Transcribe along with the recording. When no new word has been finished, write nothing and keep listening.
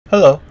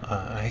Hello,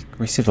 I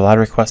received a lot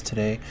of requests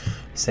today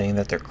saying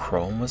that their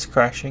Chrome was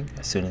crashing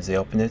as soon as they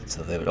opened it,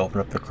 so they would open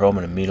up the Chrome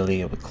and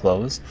immediately it would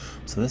close.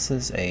 So this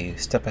is a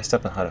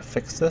step-by-step on how to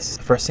fix this.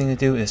 The first thing to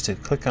do is to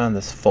click on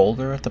this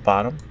folder at the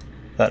bottom.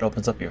 That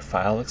opens up your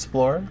File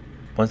Explorer.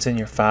 Once in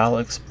your File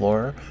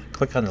Explorer,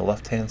 click on the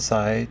left-hand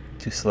side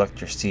to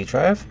select your C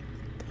drive.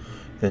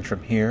 Then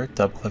from here,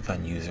 double-click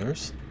on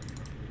Users.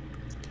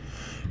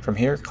 From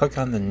here, click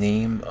on the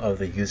name of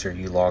the user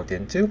you logged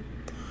into.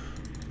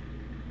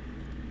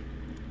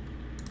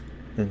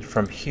 Then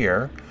from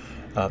here,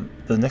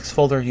 the next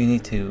folder you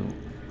need to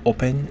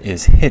open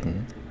is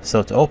hidden.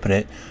 So to open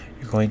it,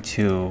 you're going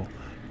to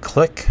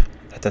click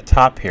at the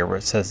top here where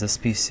it says this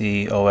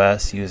PC,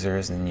 OS,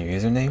 users, and your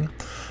username.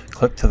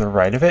 Click to the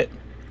right of it.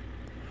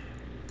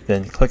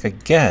 Then click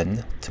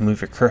again to move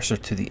your cursor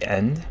to the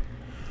end.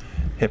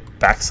 Hit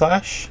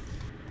backslash,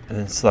 and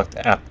then select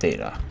App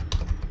Data.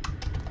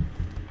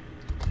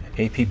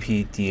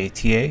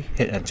 APPDATA,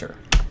 hit Enter.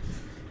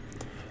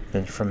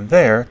 Then from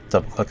there,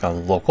 double click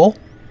on Local.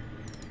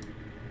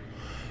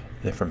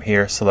 Then from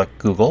here, select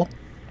Google.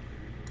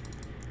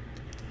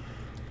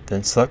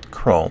 Then select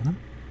Chrome.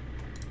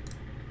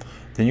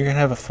 Then you're going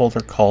to have a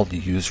folder called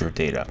User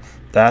Data.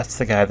 That's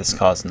the guy that's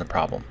causing the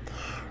problem.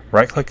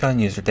 Right click on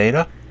User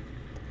Data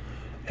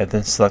and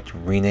then select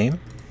Rename.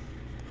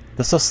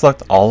 This will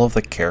select all of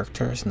the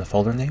characters in the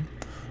folder name.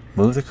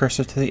 Move the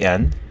cursor to the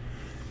end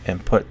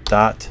and put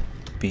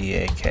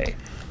 .bak.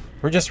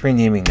 We're just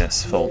renaming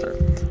this folder.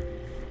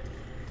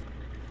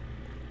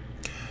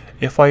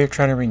 If while you're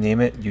trying to rename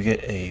it, you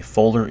get a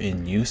folder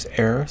in use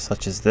error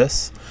such as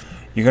this,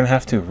 you're going to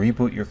have to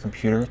reboot your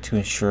computer to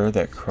ensure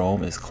that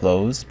Chrome is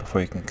closed before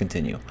you can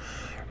continue.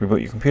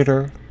 Reboot your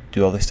computer,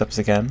 do all these steps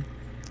again,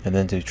 and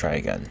then do try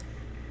again.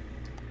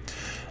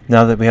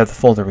 Now that we have the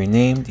folder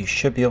renamed, you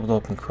should be able to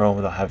open Chrome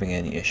without having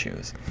any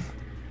issues.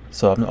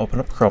 So I'm going to open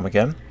up Chrome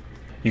again.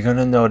 You're going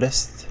to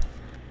notice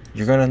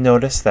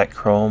that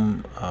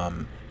Chrome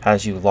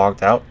has you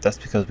logged out. That's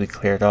because we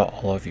cleared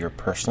out all of your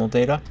personal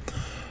data.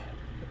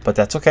 But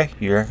that's okay.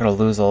 You're not going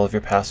to lose all of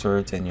your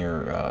passwords and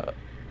your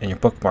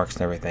bookmarks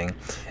and everything.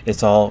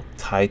 It's all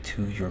tied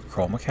to your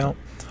Chrome account.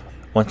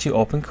 Once you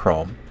open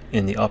Chrome,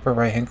 in the upper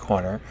right hand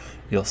corner,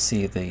 you'll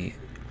see the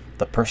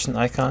person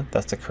icon.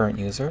 That's the current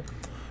user.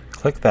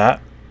 Click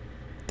that,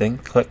 then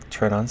click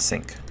Turn on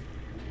Sync.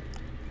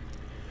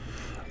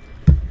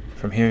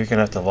 From here, you're going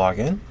to have to log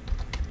in.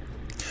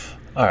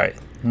 Alright,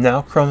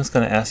 now Chrome is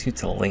going to ask you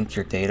to link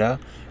your data.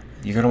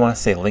 You're going to want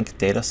to say Link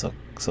Data, so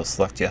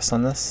select Yes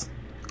on this.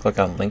 Click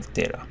on Link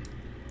Data.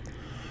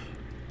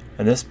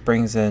 And this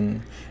brings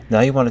in,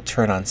 now you want to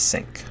turn on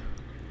Sync.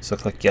 So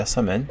click Yes,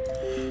 I'm in.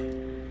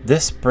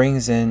 This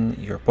brings in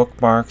your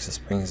bookmarks, this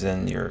brings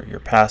in your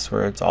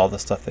passwords, all the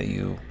stuff that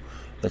you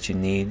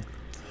need.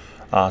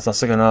 It's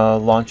also going to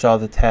launch all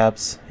the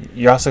tabs.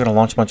 You're also going to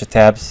launch a bunch of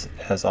tabs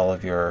as all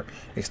of your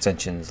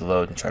extensions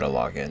load and try to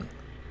log in.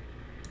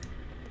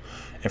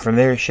 And from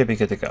there, you should be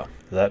good to go.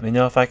 Let me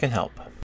know if I can help.